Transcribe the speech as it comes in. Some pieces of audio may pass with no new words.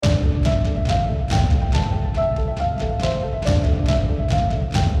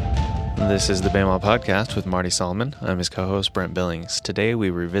This is the Bama Podcast with Marty Solomon. I'm his co-host, Brent Billings. Today we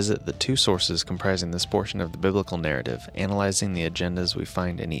revisit the two sources comprising this portion of the biblical narrative, analyzing the agendas we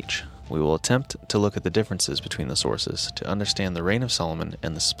find in each. We will attempt to look at the differences between the sources to understand the reign of Solomon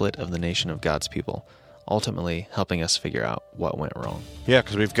and the split of the nation of God's people, ultimately helping us figure out what went wrong. Yeah,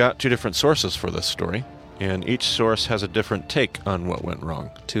 because we've got two different sources for this story, and each source has a different take on what went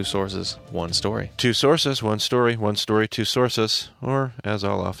wrong. Two sources, one story. Two sources, one story, two sources, or as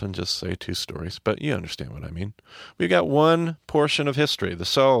I'll often just say, two stories, but you understand what I mean. We've got one portion of history, the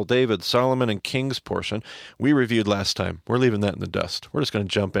Saul, David, Solomon, and Kings portion we reviewed last time. We're leaving that in the dust. We're just going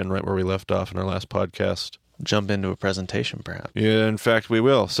to jump in right where we left off in our last podcast. Jump into a presentation, perhaps. Yeah, in fact, we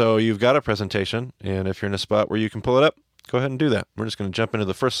will. So you've got a presentation, and if you're in a spot where you can pull it up, go ahead and do that. We're just going to jump into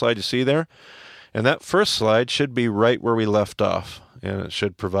the first slide you see there. And that first slide should be right where we left off, and it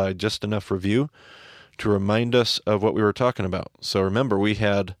should provide just enough review to remind us of what we were talking about. So remember, we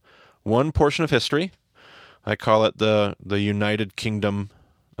had one portion of history. I call it the United Kingdom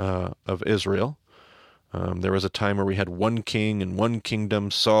of Israel. There was a time where we had one king and one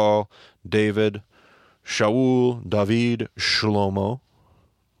kingdom, Saul, David, Shaul, David, Shlomo.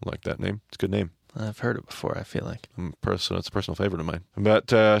 I like that name. It's a good name. I've heard it before, I feel like. It's a personal favorite of mine. But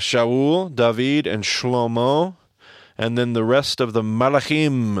Shaul, David, and Shlomo, and then the rest of the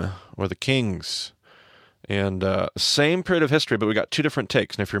Malachim, or the kings. And same period of history, but we got two different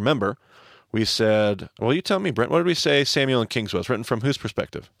takes. And if you remember, we said, well, you tell me, Brent, what did we say Samuel and Kings was? Written from whose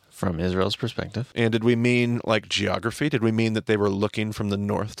perspective? From Israel's perspective. And did we mean like geography? Did we mean that they were looking from the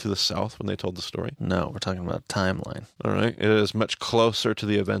north to the south when they told the story? No, we're talking about timeline. All right. It is much closer to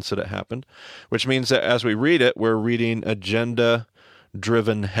the events that it happened, which means that as we read it, we're reading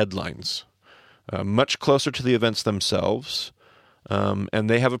agenda-driven headlines, much closer to the events themselves, and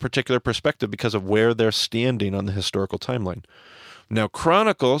they have a particular perspective because of where they're standing on the historical timeline. Now,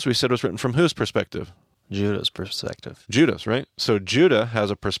 Chronicles, we said, was written from whose perspective? Judah's perspective. Judah's, right? So Judah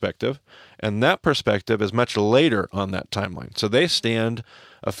has a perspective, and that perspective is much later on that timeline. So they stand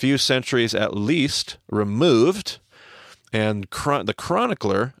a few centuries at least removed, and the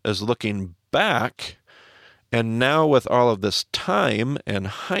chronicler is looking back, and now with all of this time and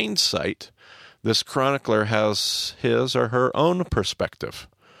hindsight, this chronicler has his or her own perspective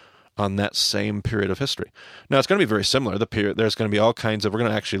on that same period of history. Now, it's going to be very similar. There's going to be all kinds of, we're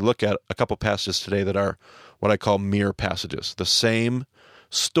going to actually look at a couple passages today that are what I call mirror passages. The same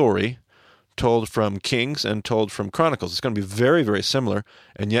story told from Kings and told from Chronicles. It's going to be very, very similar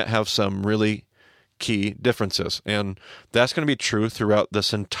and yet have some really key differences. And that's going to be true throughout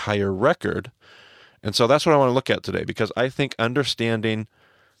this entire record. And so that's what I want to look at today, because I think understanding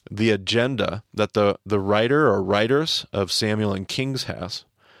the agenda that the writer or writers of Samuel and Kings has,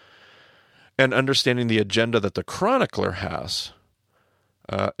 and understanding the agenda that the chronicler has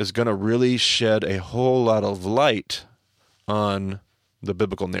is going to really shed a whole lot of light on the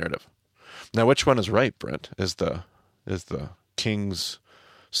biblical narrative. Now, which one is right, Brent? Is the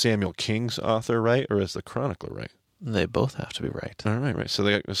Samuel Kings author right, or is the chronicler right? They both have to be right. All right, right. So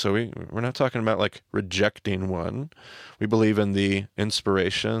we're not talking about like rejecting one. We believe in the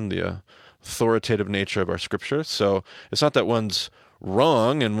inspiration, the authoritative nature of our scripture. So it's not that one's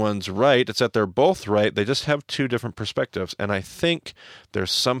wrong and one's right. It's that they're both right. They just have two different perspectives. And I think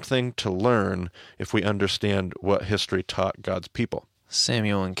there's something to learn if we understand what history taught God's people.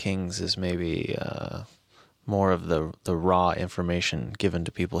 Samuel and Kings is maybe more of the raw information given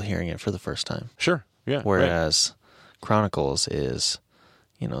to people hearing it for the first time. Sure. Yeah. Whereas Chronicles is,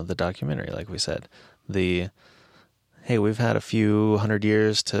 the documentary, like we said. Hey, we've had a few hundred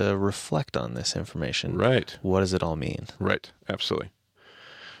years to reflect on this information. Right. What does it all mean? Right. Absolutely.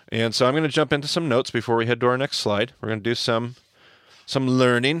 And so I'm going to jump into some notes before we head to our next slide. We're going to do some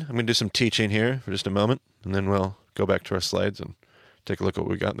learning. I'm going to do some teaching here for just a moment, and then we'll go back to our slides and take a look at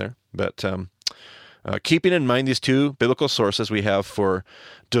what we got there. But keeping in mind these two biblical sources we have for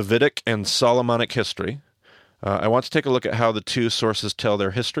Davidic and Solomonic history, I want to take a look at how the two sources tell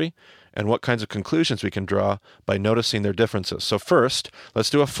their history and what kinds of conclusions we can draw by noticing their differences. So first, let's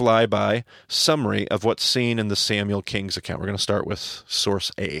do a flyby summary of what's seen in the Samuel Kings account. We're going to start with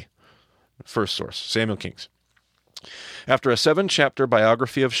source A. First source, Samuel Kings. After a 7-chapter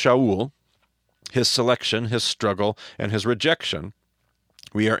biography of Shaul, his selection, his struggle, and his rejection,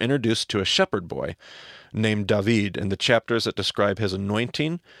 we are introduced to a shepherd boy named David in the chapters that describe his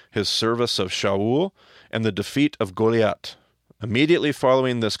anointing, his service of Shaul, and the defeat of Goliath. Immediately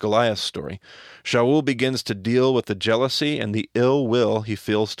following this Goliath story, Shaul begins to deal with the jealousy and the ill will he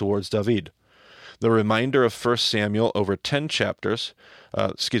feels towards David. The remainder of 1 Samuel over 10 chapters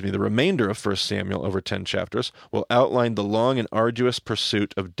will outline the long and arduous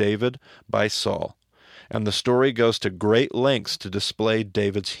pursuit of David by Saul. And the story goes to great lengths to display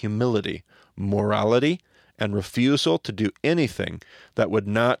David's humility, morality, and refusal to do anything that would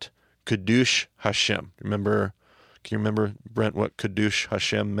not Kiddush Hashem. Can you remember, Brent, what Kiddush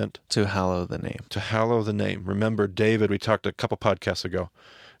Hashem meant? To hallow the name. To hallow the name. Remember, David, we talked a couple podcasts ago.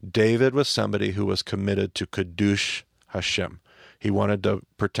 David was somebody who was committed to Kiddush Hashem. He wanted to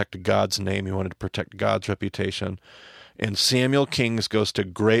protect God's name. He wanted to protect God's reputation. And Samuel Kings goes to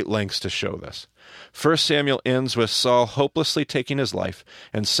great lengths to show this. 1 Samuel ends with Saul hopelessly taking his life,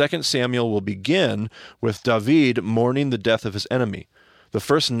 and 2 Samuel will begin with David mourning the death of his enemy. The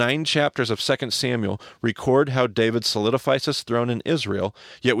first 9 chapters of 2 Samuel record how David solidifies his throne in Israel,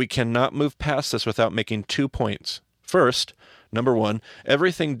 yet we cannot move past this without making 2 points. First, number 1,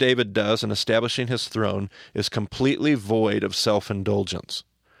 everything David does in establishing his throne is completely void of self-indulgence.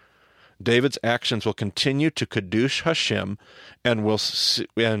 David's actions will continue to Kiddush Hashem and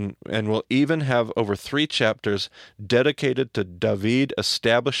will even have over 3 chapters dedicated to David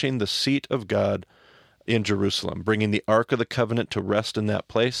establishing the seat of God in Jerusalem, bringing the Ark of the Covenant to rest in that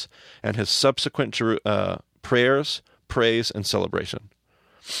place, and his subsequent prayers, praise, and celebration.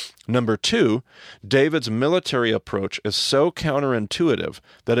 Number 2, David's military approach is so counterintuitive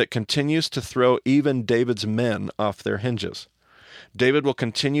that it continues to throw even David's men off their hinges. David will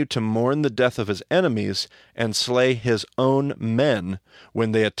continue to mourn the death of his enemies and slay his own men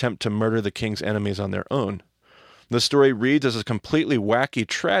when they attempt to murder the king's enemies on their own. The story reads as a completely wacky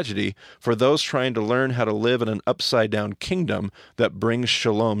tragedy for those trying to learn how to live in an upside-down kingdom that brings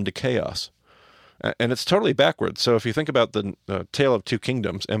shalom to chaos. And it's totally backwards. So if you think about the tale of 2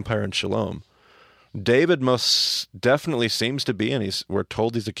 kingdoms, empire and shalom, David most definitely seems to be, and we're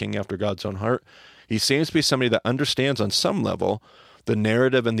told he's a king after God's own heart, he seems to be somebody that understands on some level the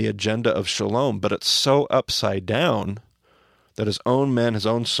narrative and the agenda of shalom, but it's so upside down that his own men, his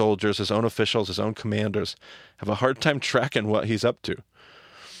own soldiers, his own officials, his own commanders have a hard time tracking what he's up to.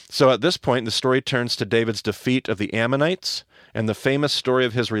 So at this point, the story turns to David's defeat of the Ammonites and the famous story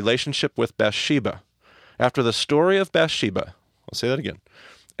of his relationship with Bathsheba. After the story of Bathsheba, I'll say that again.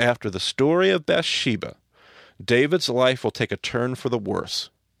 After the story of Bathsheba, David's life will take a turn for the worse.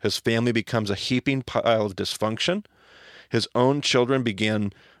 His family becomes a heaping pile of dysfunction. His own children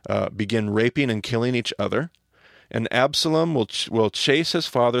begin raping and killing each other. And Absalom will chase his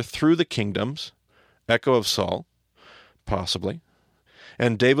father through the kingdoms, echo of Saul, possibly.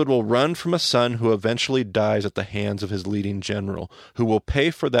 And David will run from a son who eventually dies at the hands of his leading general, who will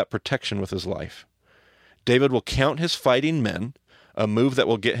pay for that protection with his life. David will count his fighting men, a move that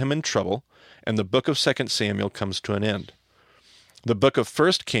will get him in trouble, and the book of 2 Samuel comes to an end. The book of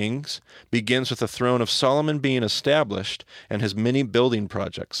 1 Kings begins with the throne of Solomon being established and his many building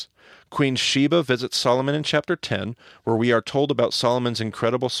projects. Queen Sheba visits Solomon in chapter 10, where we are told about Solomon's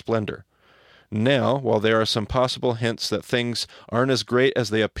incredible splendor. Now, while there are some possible hints that things aren't as great as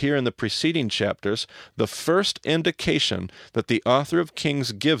they appear in the preceding chapters, the first indication that the author of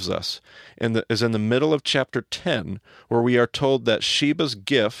Kings gives us is in the middle of chapter 10, where we are told that Sheba's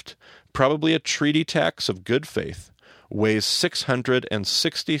gift, probably a treaty tax of good faith, weighs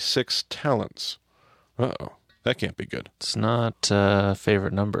 666 talents. Uh-oh. That can't be good. It's not a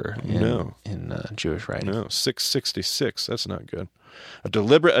favorite number in Jewish writing. No, 666. That's not good. A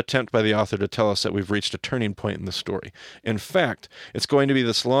deliberate attempt by the author to tell us that we've reached a turning point in the story. In fact, it's going to be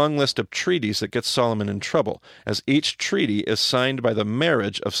this long list of treaties that gets Solomon in trouble, as each treaty is signed by the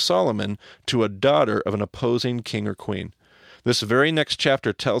marriage of Solomon to a daughter of an opposing king or queen. This very next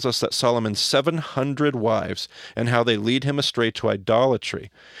chapter tells us that Solomon's 700 wives and how they lead him astray to idolatry.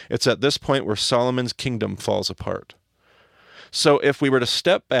 It's at this point where Solomon's kingdom falls apart. So if we were to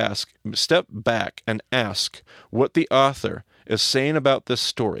step back and ask what the author is saying about this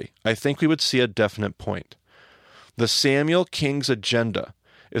story, I think we would see a definite point. The Samuel king's agenda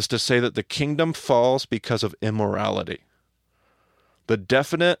is to say that the kingdom falls because of immorality. The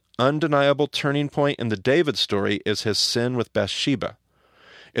definite, undeniable turning point in the David story is his sin with Bathsheba.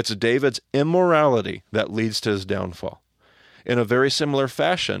 It's David's immorality that leads to his downfall. In a very similar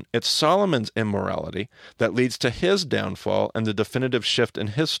fashion, it's Solomon's immorality that leads to his downfall and the definitive shift in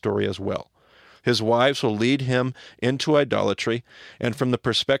his story as well. His wives will lead him into idolatry, and from the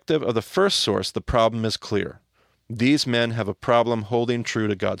perspective of the first source, the problem is clear. These men have a problem holding true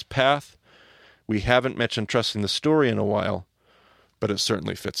to God's path. We haven't mentioned trusting the story in a while, but it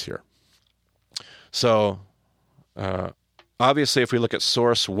certainly fits here. So, obviously, if we look at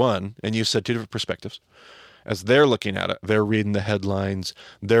source 1, and you said 2 different perspectives, as they're looking at it. They're reading the headlines.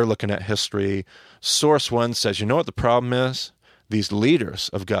 They're looking at history. Source one says, you know what the problem is? These leaders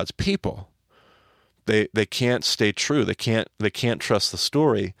of God's people, they can't stay true. They can't trust the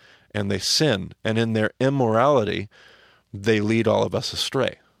story, and they sin. And in their immorality, they lead all of us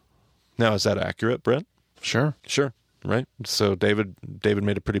astray. Now, is that accurate, Brent? Sure. Sure. Right. So David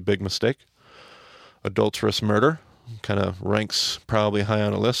made a pretty big mistake. Adulterous murder kind of ranks probably high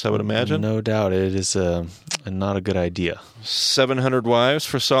on a list, I would imagine. No doubt it is not a good idea. 700 wives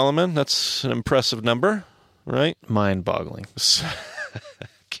for Solomon. That's an impressive number, right? Mind-boggling.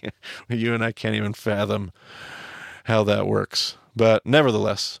 You and I can't even fathom how that works. But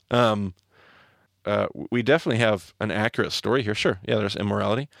nevertheless, we definitely have an accurate story here. Sure, yeah, there's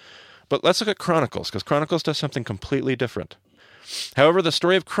immorality. But let's look at Chronicles, because Chronicles does something completely different. However, the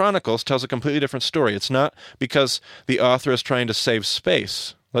story of Chronicles tells a completely different story. It's not because the author is trying to save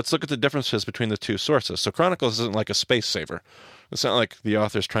space. Let's look at the differences between the two sources. So Chronicles isn't like a space saver. It's not like the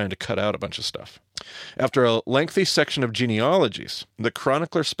author's trying to cut out a bunch of stuff. After a lengthy section of genealogies, the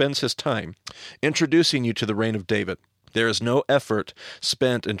chronicler spends his time introducing you to the reign of David. There is no effort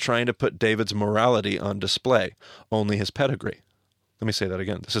spent in trying to put David's morality on display, only his pedigree. Let me say that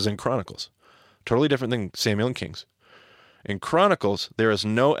again. This is in Chronicles. Totally different than Samuel and Kings. In Chronicles, there is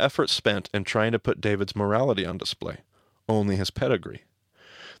no effort spent in trying to put David's morality on display, only his pedigree.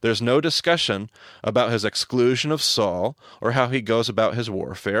 There's no discussion about his exclusion of Saul or how he goes about his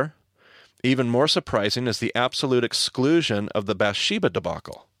warfare. Even more surprising is the absolute exclusion of the Bathsheba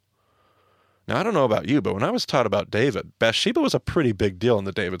debacle. Now, I don't know about you, but when I was taught about David, Bathsheba was a pretty big deal in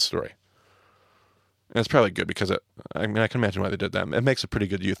the David story. And it's probably good because I can imagine why they did that. It makes a pretty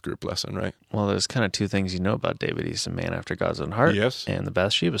good youth group lesson, right? Well, there's kind of two things you know about David. He's a man after God's own heart. Yes. And the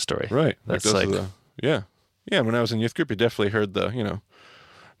Bathsheba story. Right. That's yeah. When I was in youth group, you definitely heard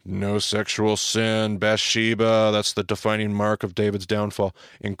no sexual sin, Bathsheba, that's the defining mark of David's downfall.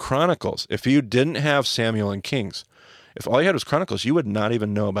 In Chronicles, if you didn't have Samuel and Kings, if all you had was Chronicles, you would not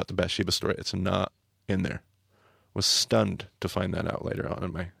even know about the Bathsheba story. It's not in there. I was stunned to find that out later on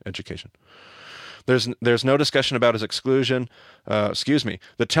in my education. There's no discussion about his exclusion.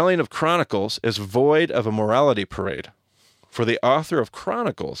 The telling of Chronicles is void of a morality parade. For the author of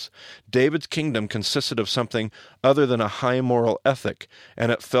Chronicles, David's kingdom consisted of something other than a high moral ethic,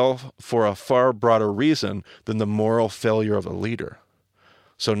 and it fell for a far broader reason than the moral failure of a leader.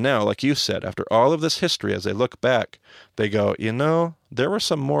 So now, like you said, after all of this history, as they look back, they go, there were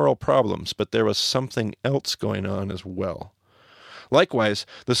some moral problems, but there was something else going on as well. Likewise,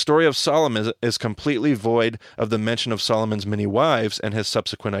 the story of Solomon is completely void of the mention of Solomon's many wives and his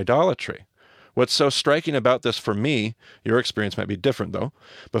subsequent idolatry. What's so striking about this for me, your experience might be different though,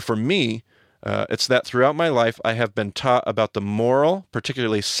 but for me, it's that throughout my life I have been taught about the moral,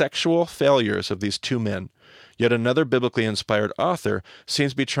 particularly sexual failures of these two men. Yet another biblically inspired author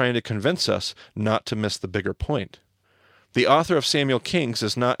seems to be trying to convince us not to miss the bigger point. The author of Samuel Kings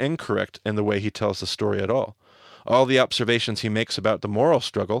is not incorrect in the way he tells the story at all. All the observations he makes about the moral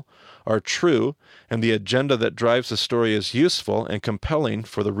struggle are true, and the agenda that drives the story is useful and compelling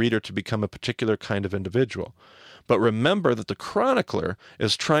for the reader to become a particular kind of individual. But remember that the chronicler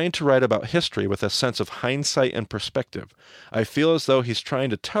is trying to write about history with a sense of hindsight and perspective. I feel as though he's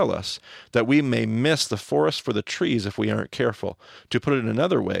trying to tell us that we may miss the forest for the trees if we aren't careful. To put it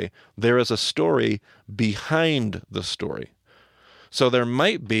another way, there is a story behind the story. So there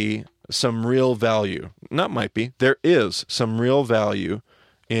might be some real value. Not might be. There is some real value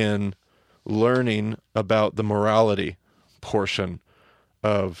in learning about the morality portion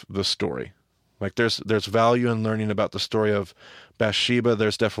of the story. Like there's value in learning about the story of Bathsheba.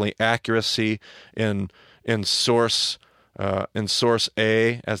 There's definitely accuracy in source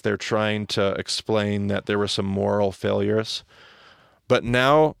A as they're trying to explain that there were some moral failures. But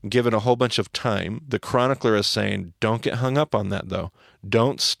now, given a whole bunch of time, the chronicler is saying, don't get hung up on that, though.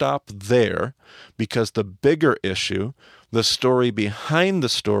 Don't stop there, because the bigger issue, the story behind the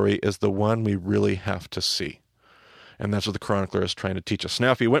story, is the one we really have to see. And that's what the chronicler is trying to teach us.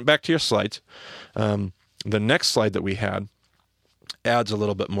 Now, if you went back to your slides, the next slide that we had adds a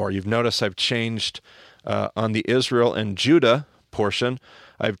little bit more. You've noticed I've changed on the Israel and Judah portion,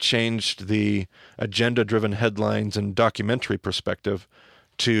 I've changed the agenda-driven headlines and documentary perspective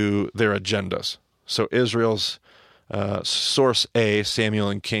to their agendas. So Israel's source A, Samuel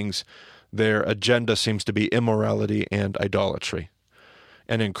and Kings, their agenda seems to be immorality and idolatry.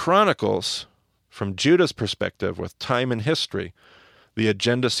 And in Chronicles, from Judah's perspective, with time and history, the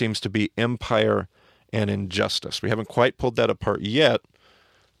agenda seems to be empire and injustice. We haven't quite pulled that apart yet,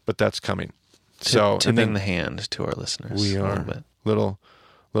 but that's coming. So tipping the hand to our listeners. We are. A little bit.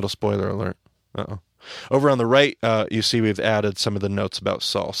 Little spoiler alert. Uh-oh. Over on the right, you see we've added some of the notes about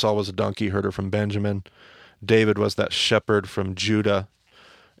Saul. Saul was a donkey herder from Benjamin. David was that shepherd from Judah.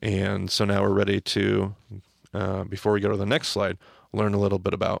 And so now we're ready to, before we go to the next slide, learn a little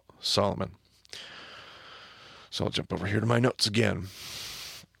bit about Solomon. So I'll jump over here to my notes again.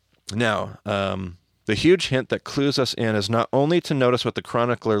 Now, the huge hint that clues us in is not only to notice what the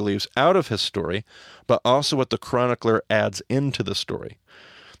chronicler leaves out of his story, but also what the chronicler adds into the story.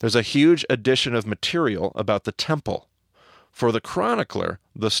 There's a huge addition of material about the temple. For the chronicler,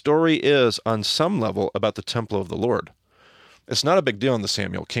 the story is, on some level, about the temple of the Lord. It's not a big deal in the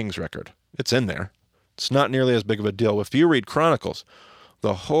Samuel King's record. It's in there. It's not nearly as big of a deal. If you read Chronicles,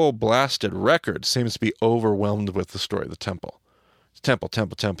 the whole blasted record seems to be overwhelmed with the story of the temple. Temple,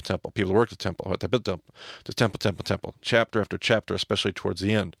 temple, temple, temple. People work the temple. The temple, temple, temple. Chapter after chapter, especially towards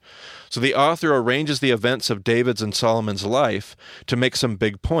the end. So the author arranges the events of David's and Solomon's life to make some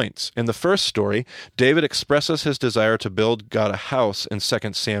big points. In the first story, David expresses his desire to build God a house in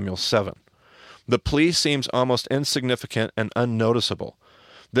 2 Samuel 7. The plea seems almost insignificant and unnoticeable.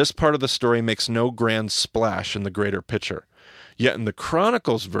 This part of the story makes no grand splash in the greater picture. Yet in the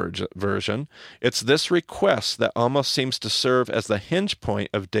Chronicles version, it's this request that almost seems to serve as the hinge point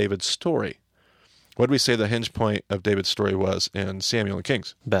of David's story. What did we say the hinge point of David's story was in Samuel and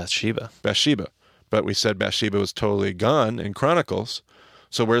Kings? Bathsheba. But we said Bathsheba was totally gone in Chronicles.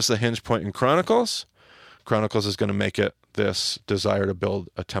 So where's the hinge point in Chronicles? Chronicles is going to make it this desire to build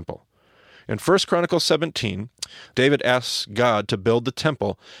a temple. In 1 Chronicles 17, David asks God to build the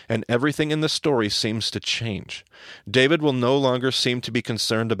temple, and everything in the story seems to change. David will no longer seem to be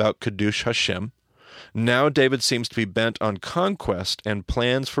concerned about Kedush Hashem. Now David seems to be bent on conquest and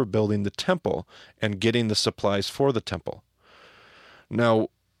plans for building the temple and getting the supplies for the temple. Now,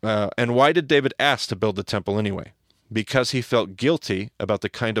 and why did David ask to build the temple anyway? Because he felt guilty about the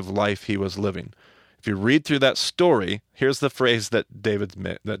kind of life he was living. If you read through that story, here's the phrase that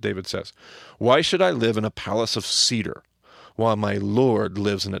David says. Why should I live in a palace of cedar while my Lord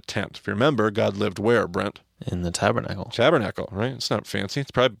lives in a tent? If you remember, God lived where, Brent? In the tabernacle. Tabernacle, right? It's not fancy.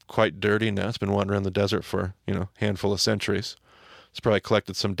 It's probably quite dirty now. It's been wandering around the desert for, a handful of centuries. It's probably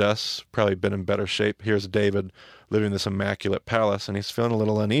collected some dust, probably been in better shape. Here's David living in this immaculate palace, and he's feeling a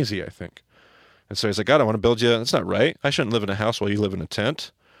little uneasy, I think. And so he's like, God, I want to build you. That's not right. I shouldn't live in a house while you live in a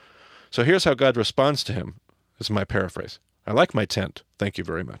tent. So here's how God responds to him. This is my paraphrase. I like my tent. Thank you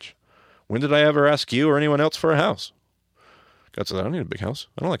very much. When did I ever ask you or anyone else for a house? God says, I don't need a big house.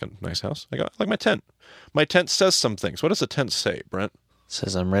 I don't like a nice house. I like my tent. My tent says some things. What does a tent say, Brent? It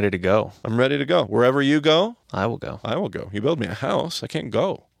says, I'm ready to go. I'm ready to go. Wherever you go, I will go. I will go. You build me a house, I can't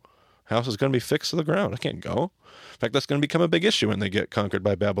go. House is going to be fixed to the ground. I can't go. In fact, that's going to become a big issue when they get conquered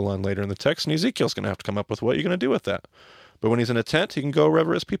by Babylon later in the text, and Ezekiel's going to have to come up with what you're going to do with that. But when he's in a tent, he can go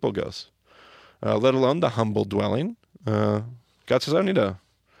wherever his people goes. Let alone the humble dwelling. God says, I don't need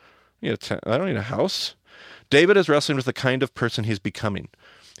a tent. I don't need a house. David is wrestling with the kind of person he's becoming.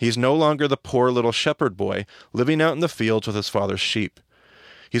 He's no longer the poor little shepherd boy living out in the fields with his father's sheep.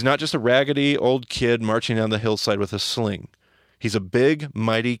 He's not just a raggedy old kid marching down the hillside with a sling. He's a big,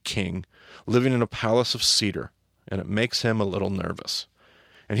 mighty king living in a palace of cedar, and it makes him a little nervous.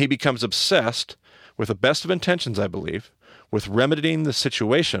 And he becomes obsessed, with the best of intentions, I believe, with remedying the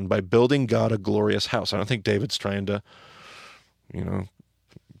situation by building God a glorious house. I don't think David's trying to,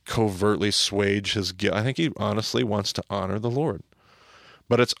 covertly assuage his guilt. I think he honestly wants to honor the Lord.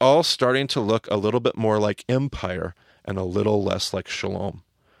 But it's all starting to look a little bit more like empire and a little less like shalom.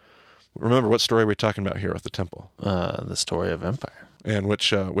 Remember, what story are we talking about here with the temple? The story of empire. And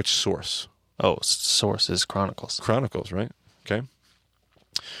which source? Oh, source is Chronicles. Chronicles, right? Okay.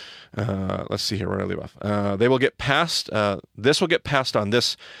 Let's see here where I leave off. They will get passed. This will get passed on.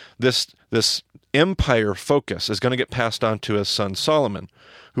 This empire focus is going to get passed on to his son Solomon,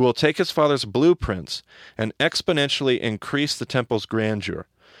 who will take his father's blueprints and exponentially increase the temple's grandeur.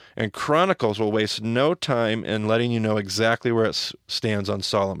 And Chronicles will waste no time in letting you know exactly where it stands on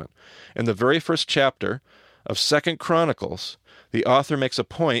Solomon. In the very first chapter of 2 Chronicles, the author makes a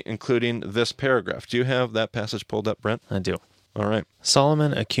point, including this paragraph. Do you have that passage pulled up, Brent? I do. All right.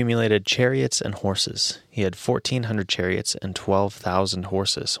 Solomon accumulated chariots and horses. He had 1,400 chariots and 12,000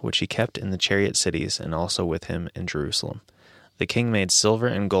 horses, which he kept in the chariot cities and also with him in Jerusalem. The king made silver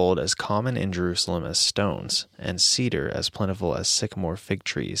and gold as common in Jerusalem as stones, and cedar as plentiful as sycamore fig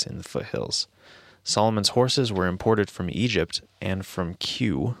trees in the foothills. Solomon's horses were imported from Egypt and from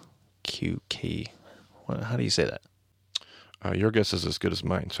QK. How do you say that? Your guess is as good as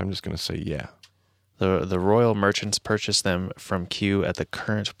mine, so I'm just going to say yeah. The royal merchants purchased them from Q at the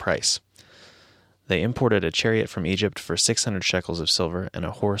current price. They imported a chariot from Egypt for 600 shekels of silver and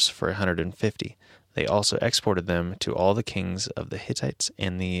a horse for 150. They also exported them to all the kings of the Hittites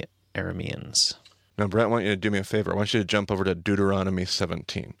and the Arameans. Now, Brent, I want you to do me a favor. I want you to jump over to Deuteronomy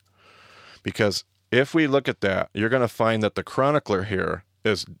 17. Because if we look at that, you're going to find that the chronicler here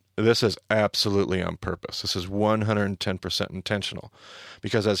this is absolutely on purpose. This is 110% intentional.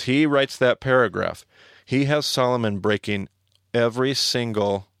 Because as he writes that paragraph, he has Solomon breaking every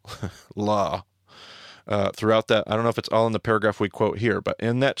single law throughout that. I don't know if it's all in the paragraph we quote here, but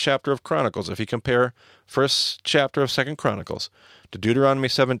in that chapter of Chronicles, if you compare first chapter of 2 Chronicles to Deuteronomy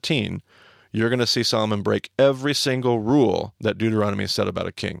 17, you're going to see Solomon break every single rule that Deuteronomy said about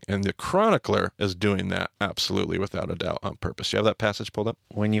a king. And the chronicler is doing that absolutely without a doubt on purpose. You have that passage pulled up?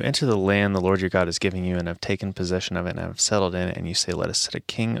 When you enter the land the Lord your God is giving you and have taken possession of it and have settled in it, and you say, let us set a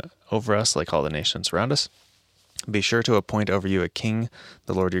king over us like all the nations around us, be sure to appoint over you a king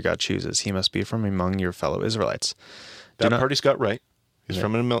the Lord your God chooses. He must be from among your fellow Israelites. That part he's got right. He's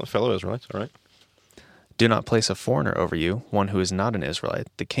from among fellow Israelites. All right. Do not place a foreigner over you, one who is not an Israelite.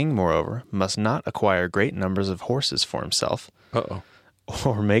 The king, moreover, must not acquire great numbers of horses for himself,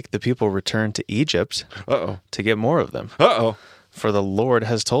 or make the people return to Egypt to get more of them. For the Lord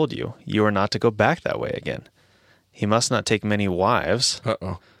has told you, you are not to go back that way again. He must not take many wives,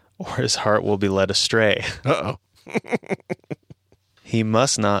 or his heart will be led astray. He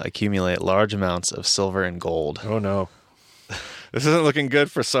must not accumulate large amounts of silver and gold. Oh, no. This isn't looking good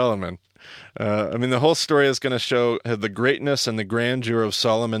for Solomon. The whole story is going to show the greatness and the grandeur of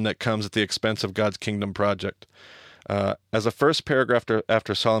Solomon that comes at the expense of God's kingdom project. As a first paragraph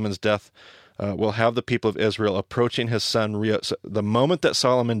after Solomon's death, we'll have the people of Israel approaching his son. The moment that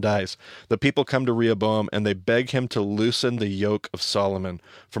Solomon dies, the people come to Rehoboam and they beg him to loosen the yoke of Solomon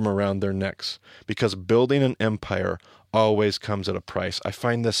from around their necks, because building an empire always comes at a price. I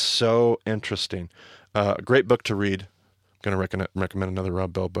find this so interesting. A great book to read. I'm going to recommend another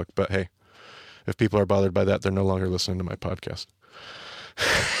Rob Bell book, but hey, if people are bothered by that, they're no longer listening to my podcast.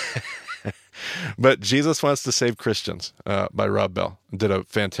 But Jesus Wants to Save Christians by Rob Bell did a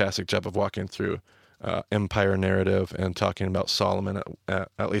fantastic job of walking through empire narrative and talking about Solomon,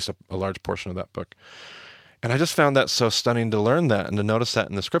 at least a large portion of that book. And I just found that so stunning to learn that and to notice that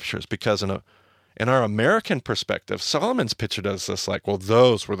in the scriptures, because in our American perspective, Solomon's pictured as this like, well,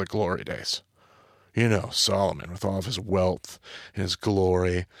 those were the glory days. You know, Solomon with all of his wealth and his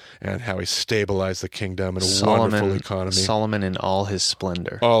glory and how he stabilized the kingdom and a wonderful economy. Solomon in all his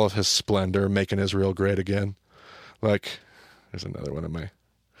splendor. All of his splendor, making Israel great again. Like, there's another one of my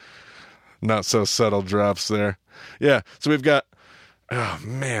not so subtle drops there. Yeah, so we've got, oh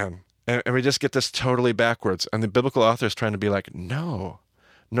man, and we just get this totally backwards. And the biblical author is trying to be like, no,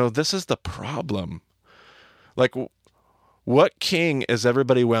 this is the problem. Like, what king is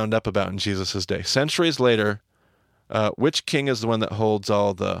everybody wound up about in Jesus' day? Centuries later, which king is the one that holds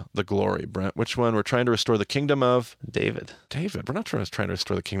all the glory, Brent? Which one? We're trying to restore the kingdom of? David. We're not trying to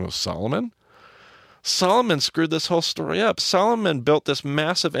restore the kingdom of Solomon. Solomon screwed this whole story up. Solomon built this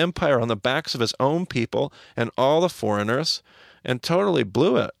massive empire on the backs of his own people and all the foreigners and totally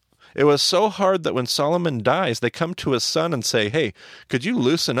blew it. It was so hard that when Solomon dies, they come to his son and say, hey, could you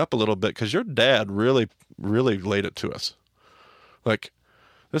loosen up a little bit? Because your dad really, really laid it to us. Like,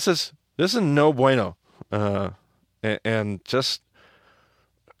 this is no bueno, and just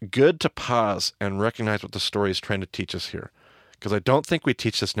good to pause and recognize what the story is trying to teach us here, because I don't think we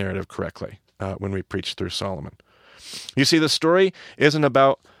teach this narrative correctly when we preach through Solomon. You see, the story isn't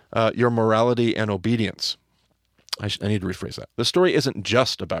about your morality and obedience. I need to rephrase that. The story isn't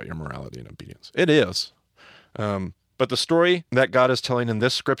just about your morality and obedience. It is. But the story that God is telling in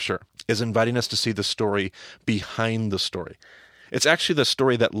this scripture is inviting us to see the story behind the story. It's actually the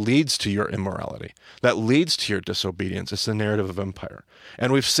story that leads to your immorality, that leads to your disobedience. It's the narrative of empire.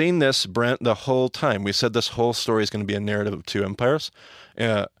 And we've seen this, Brent, the whole time. We said this whole story is going to be a narrative of two empires,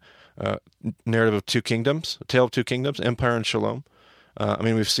 narrative of two kingdoms, a tale of two kingdoms, empire and shalom.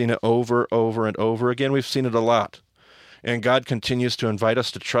 We've seen it over and over again. We've seen it a lot. And God continues to invite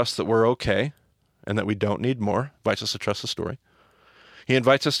us to trust that we're okay and that we don't need more, invites us to trust the story. He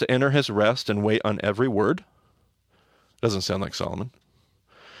invites us to enter his rest and wait on every word. Doesn't sound like Solomon.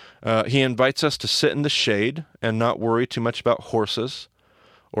 He invites us to sit in the shade and not worry too much about horses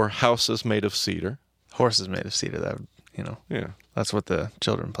or houses made of cedar. Horses made of cedar, that would, Yeah, that's what the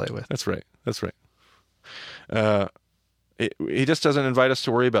children play with. That's right. He just doesn't invite us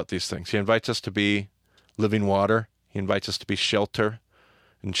to worry about these things. He invites us to be living water. He invites us to be shelter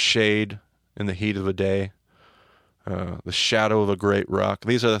and shade in the heat of a day, the shadow of a great rock.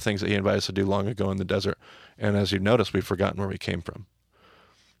 These are the things that he invited us to do long ago in the desert. And as you've noticed, we've forgotten where we came from.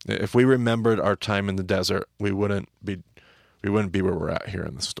 If we remembered our time in the desert, we wouldn't be where we're at here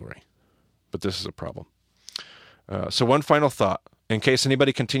in the story. but this is a problem. So one final thought, in case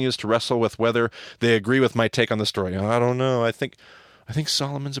anybody continues to wrestle with whether they agree with my take on the story. I don't know. I think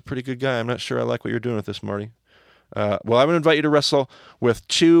Solomon's a pretty good guy. I'm not sure I like what you're doing with this, Marty. Well, I'm going to invite you to wrestle with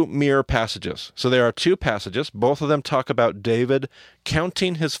two mirror passages. So there are two passages. Both of them talk about David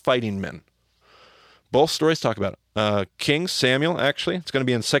counting his fighting men. Both stories talk about it. King Samuel, actually, it's going to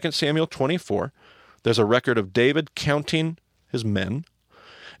be in 2 Samuel 24. There's a record of David counting his men.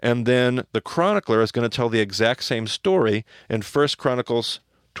 And then the chronicler is going to tell the exact same story in 1 Chronicles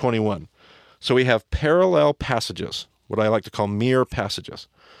 21. So we have parallel passages, what I like to call mirror passages.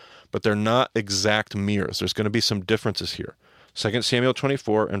 But they're not exact mirrors. There's going to be some differences here. 2 Samuel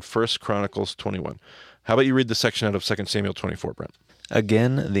 24 and 1 Chronicles 21. How about you read the section out of 2 Samuel 24, Brent?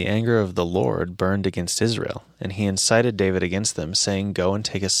 Again, the anger of the Lord burned against Israel, and he incited David against them, saying, Go and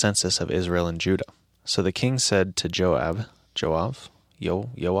take a census of Israel and Judah. So the king said to Joab,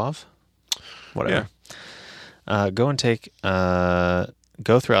 whatever. Yeah.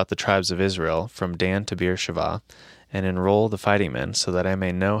 Go throughout the tribes of Israel from Dan to Beersheba, and enroll the fighting men, so that I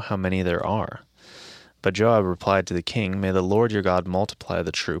may know how many there are. But Joab replied to the king, May the Lord your God multiply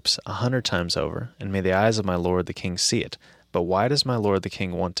the troops 100 times over, and may the eyes of my lord the king see it. But why does my lord the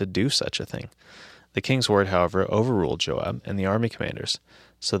king want to do such a thing? The king's word, however, overruled Joab and the army commanders.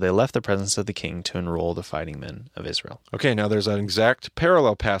 So they left the presence of the king to enroll the fighting men of Israel. Okay, now there's an exact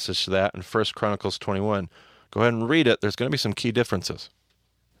parallel passage to that in 1 Chronicles 21. Go ahead and read it. There's going to be some key differences.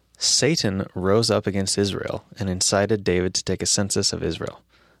 Satan rose up against Israel and incited David to take a census of Israel.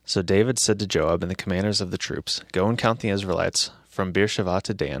 So David said to Joab and the commanders of the troops, Go and count the Israelites from Beersheba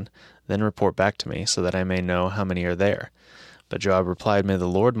to Dan, then report back to me, so that I may know how many are there. But Joab replied, May the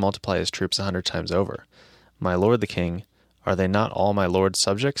Lord multiply his troops 100 times over. My lord the king, are they not all my lord's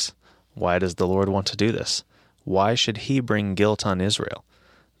subjects? Why does the Lord want to do this? Why should he bring guilt on Israel?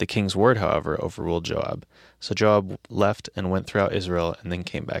 The king's word, however, overruled Joab. So Joab left and went throughout Israel and then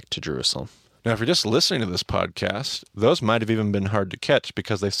came back to Jerusalem. Now, if you're just listening to this podcast, those might have even been hard to catch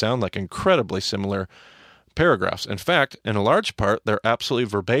because they sound like incredibly similar paragraphs. In fact, in a large part, they're absolutely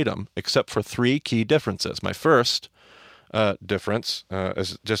verbatim, except for three key differences. My first difference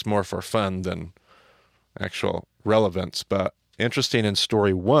is just more for fun than actual relevance, but interesting in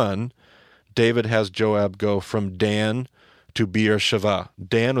story 1, David has Joab go from Dan to Beersheba.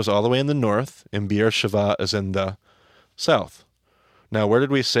 Dan was all the way in the north, and Beersheba is in the south. Now, where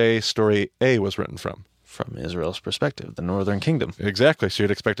did we say story A was written from? From Israel's perspective, the northern kingdom. Exactly. So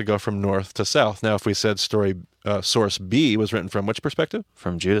you'd expect to go from north to south. Now, if we said source B was written from which perspective?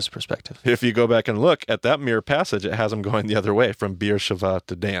 From Judah's perspective. If you go back and look at that mirror passage, it has them going the other way, from Beersheba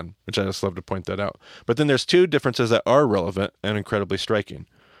to Dan, which I just love to point that out. But then there's two differences that are relevant and incredibly striking.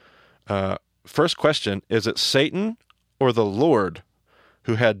 First question, is it Satan or the Lord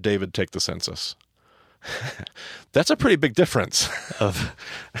who had David take the census? That's a pretty big difference.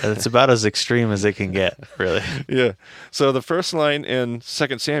 It's about as extreme as it can get, really. Yeah. So the first line in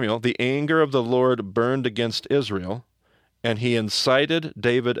 2 Samuel, the anger of the Lord burned against Israel, and he incited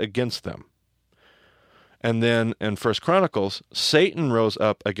David against them. And then in 1 Chronicles, Satan rose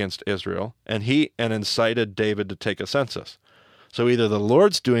up against Israel, and incited David to take a census. So either the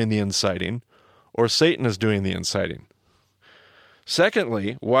Lord's doing the inciting, or Satan is doing the inciting.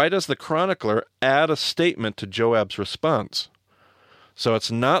 Secondly, why does the chronicler add a statement to Joab's response? So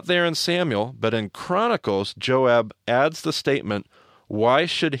it's not there in Samuel, but in Chronicles, Joab adds the statement, why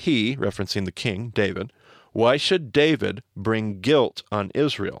should he, referencing the king, David, why should David bring guilt on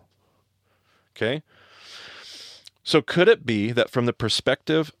Israel? Okay? So could it be that from the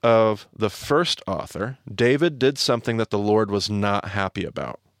perspective of the first author, David did something that the Lord was not happy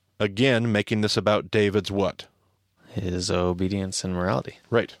about? Again, making this about David's what? His obedience and morality.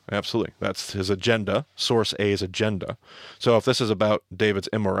 Right, absolutely. That's his agenda, source A's agenda. So if this is about David's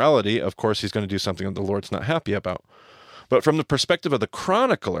immorality, of course he's going to do something that the Lord's not happy about. But from the perspective of the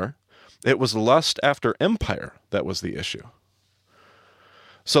chronicler, it was lust after empire that was the issue.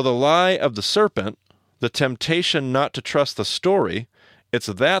 So the lie of the serpent, the temptation not to trust the story, it's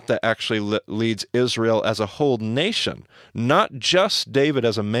that actually leads Israel as a whole nation, not just David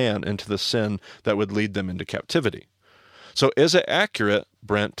as a man, into the sin that would lead them into captivity. So is it accurate,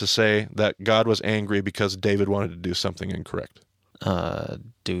 Brent, to say that God was angry because David wanted to do something incorrect?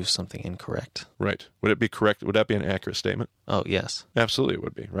 Do something incorrect? Right. Would it be correct? Would that be an accurate statement? Oh, yes. Absolutely it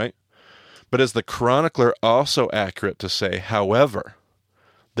would be, right? But is the chronicler also accurate to say, however,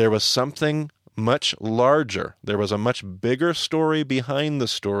 there was something much larger, there was a much bigger story behind the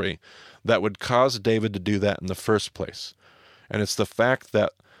story that would cause David to do that in the first place? And it's the fact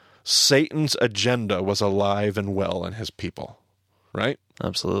that Satan's agenda was alive and well in his people. right?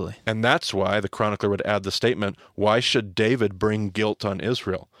 Absolutely. And that's why the chronicler would add the statement, why should David bring guilt on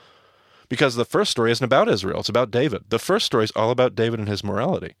Israel? Because the first story isn't about Israel, it's about David. The first story is all about David and his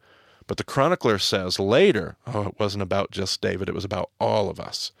morality. But the chronicler says later, it wasn't about just David, it was about all of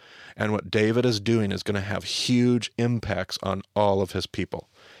us. And what David is doing is going to have huge impacts on all of his people.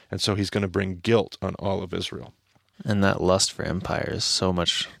 And so he's going to bring guilt on all of Israel. And that lust for empire is so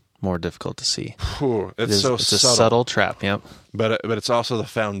much more difficult to see. It's a subtle trap, yep. But it's also the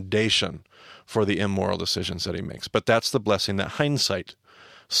foundation for the immoral decisions that he makes. But that's the blessing that hindsight,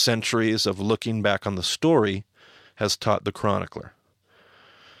 centuries of looking back on the story, has taught the chronicler.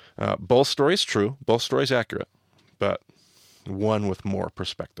 Both stories true, both stories accurate, but one with more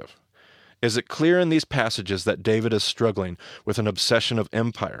perspective. Is it clear in these passages that David is struggling with an obsession of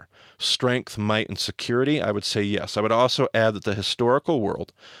empire, strength, might, and security? I would say yes. I would also add that in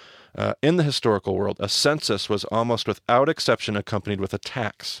the historical world, a census was almost without exception accompanied with a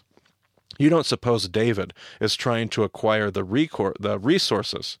tax. You don't suppose David is trying to acquire the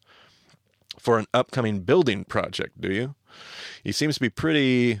resources for an upcoming building project, do you? He seems to be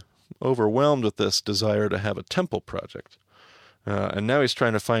pretty overwhelmed with this desire to have a temple project. And now he's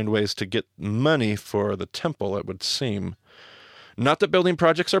trying to find ways to get money for the temple, it would seem. Not that building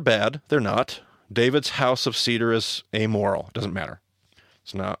projects are bad. They're not. David's house of cedar is amoral. It doesn't matter.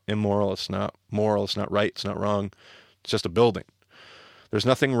 It's not immoral. It's not moral. It's not right. It's not wrong. It's just a building. There's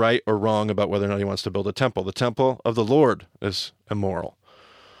nothing right or wrong about whether or not he wants to build a temple. The temple of the Lord is immoral.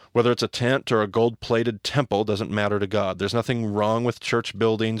 Whether it's a tent or a gold-plated temple doesn't matter to God. There's nothing wrong with church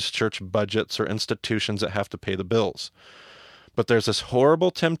buildings, church budgets, or institutions that have to pay the bills. But there's this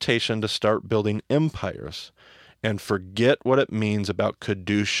horrible temptation to start building empires and forget what it means about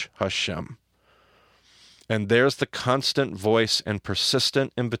Kadush Hashem. And there's the constant voice and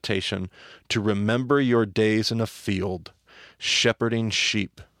persistent invitation to remember your days in a field, shepherding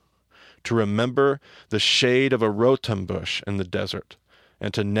sheep, to remember the shade of a rotum bush in the desert,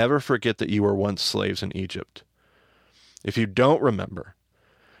 and to never forget that you were once slaves in Egypt. If you don't remember,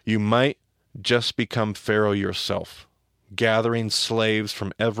 you might just become Pharaoh yourself, gathering slaves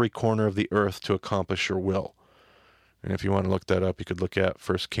from every corner of the earth to accomplish your will. And if you want to look that up, you could look at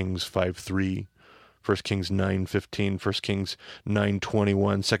 1 Kings 5:3, 1 Kings 9:15, 1 Kings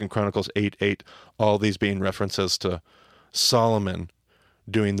 9:21, 2 Chronicles 8:8, all these being references to Solomon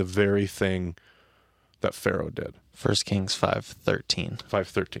doing the very thing that Pharaoh did. 1 Kings 5:13.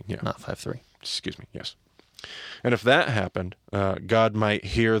 5:13, yeah. Not 5:3. Excuse me, yes. And if that happened, God might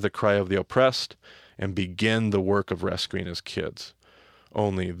hear the cry of the oppressed and begin the work of rescuing his kids.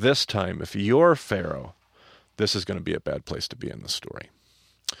 Only this time, if you're Pharaoh, this is going to be a bad place to be in the story.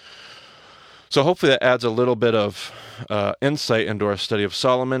 So hopefully that adds a little bit of insight into our study of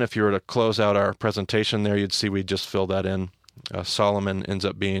Solomon. If you were to close out our presentation there, you'd see we just filled that in. Solomon ends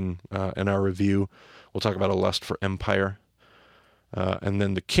up being, in our review, we'll talk about a lust for empire. And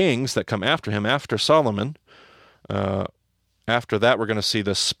then the kings that come after him, after Solomon, after that we're going to see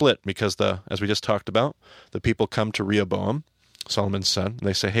the split because, as we just talked about, the people come to Rehoboam, Solomon's son, and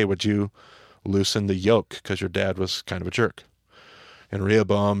they say, hey, would you loosen the yoke because your dad was kind of a jerk? And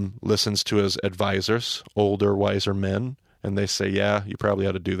Rehoboam listens to his advisors, older, wiser men, and they say, yeah, you probably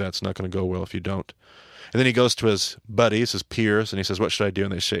ought to do that. It's not going to go well if you don't. And then he goes to his buddies, his peers, and he says, what should I do?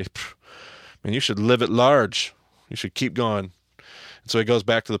 And they say, man, you should live at large. You should keep going. And so he goes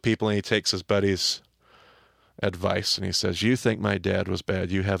back to the people and he takes his buddies' advice and he says, you think my dad was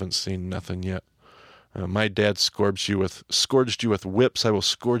bad. You haven't seen nothing yet. My dad scourged you with whips. I will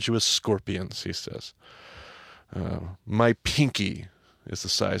scourge you with scorpions, he says. My pinky is the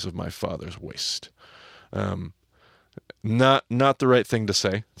size of my father's waist. Not the right thing to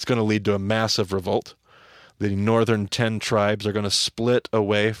say. It's going to lead to a massive revolt. The northern 10 tribes are going to split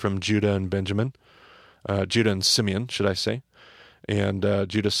away from Judah and Benjamin. Judah and Simeon, should I say. And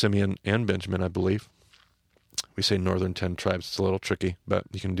Judah, Simeon, and Benjamin, I believe. We say northern 10 tribes. It's a little tricky, but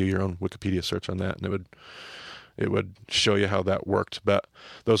you can do your own Wikipedia search on that, and it would show you how that worked. But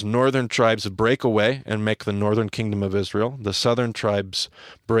those northern tribes break away and make the northern kingdom of Israel. The southern tribes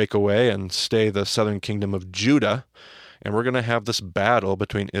break away and stay the southern kingdom of Judah. And we're going to have this battle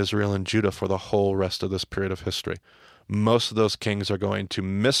between Israel and Judah for the whole rest of this period of history. Most of those kings are going to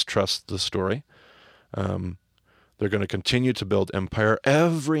mistrust the story. They're going to continue to build empire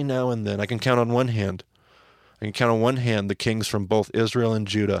every now and then. I can count on one hand the kings from both Israel and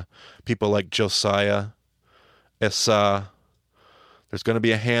Judah, people like Josiah, Asa. There's going to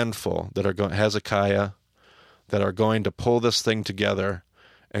be a handful that are going, Hezekiah, that are going to pull this thing together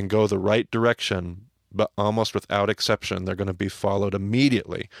and go the right direction, but almost without exception, they're going to be followed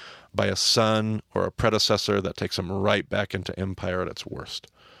immediately by a son or a predecessor that takes them right back into empire at its worst.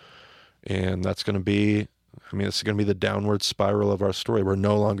 And that's going to be, it's going to be the downward spiral of our story. We're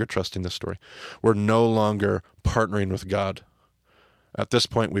no longer trusting this story. We're no longer partnering with God. At this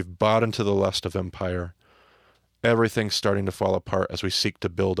point, we've bought into the lust of empire. Everything's starting to fall apart as we seek to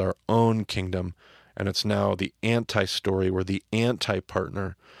build our own kingdom. And it's now the anti-story. We're the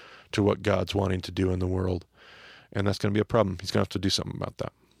anti-partner to what God's wanting to do in the world. And that's going to be a problem. He's going to have to do something about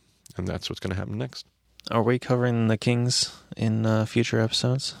that. And that's what's going to happen next. Are we covering the kings in future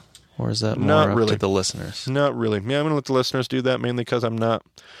episodes? Or is that more Not up really. to the listeners? Not really. Yeah, I'm going to let the listeners do that mainly because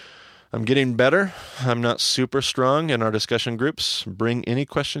I'm getting better. I'm not super strong in our discussion groups. Bring any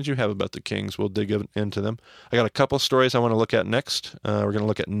questions you have about the kings. We'll dig into them. I got a couple stories I want to look at next. We're going to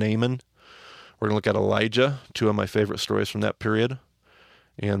look at Naaman. We're going to look at Elijah, two of my favorite stories from that period.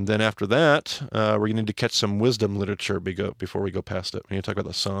 And then after that, we're going to need to catch some wisdom literature before we go past it. We're going to talk about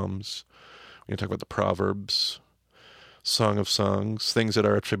the Psalms. We're going to talk about the Proverbs, Song of Songs, things that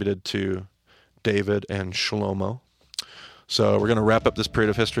are attributed to David and Shlomo. So we're going to wrap up this period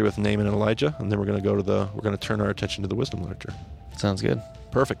of history with Naaman and Elijah, and then we're going to turn our attention to the wisdom literature. Sounds good.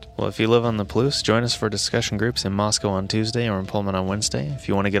 Perfect. Well, if you live on the Palouse, join us for discussion groups in Moscow on Tuesday or in Pullman on Wednesday. If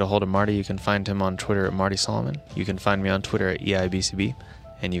you want to get a hold of Marty, you can find him on Twitter at Marty Solomon. You can find me on Twitter at EIBCB,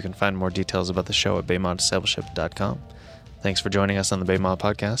 and you can find more details about the show at BayModDiscipleship.com. Thanks for joining us on the BayMod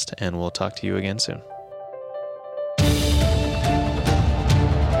Podcast, and we'll talk to you again soon.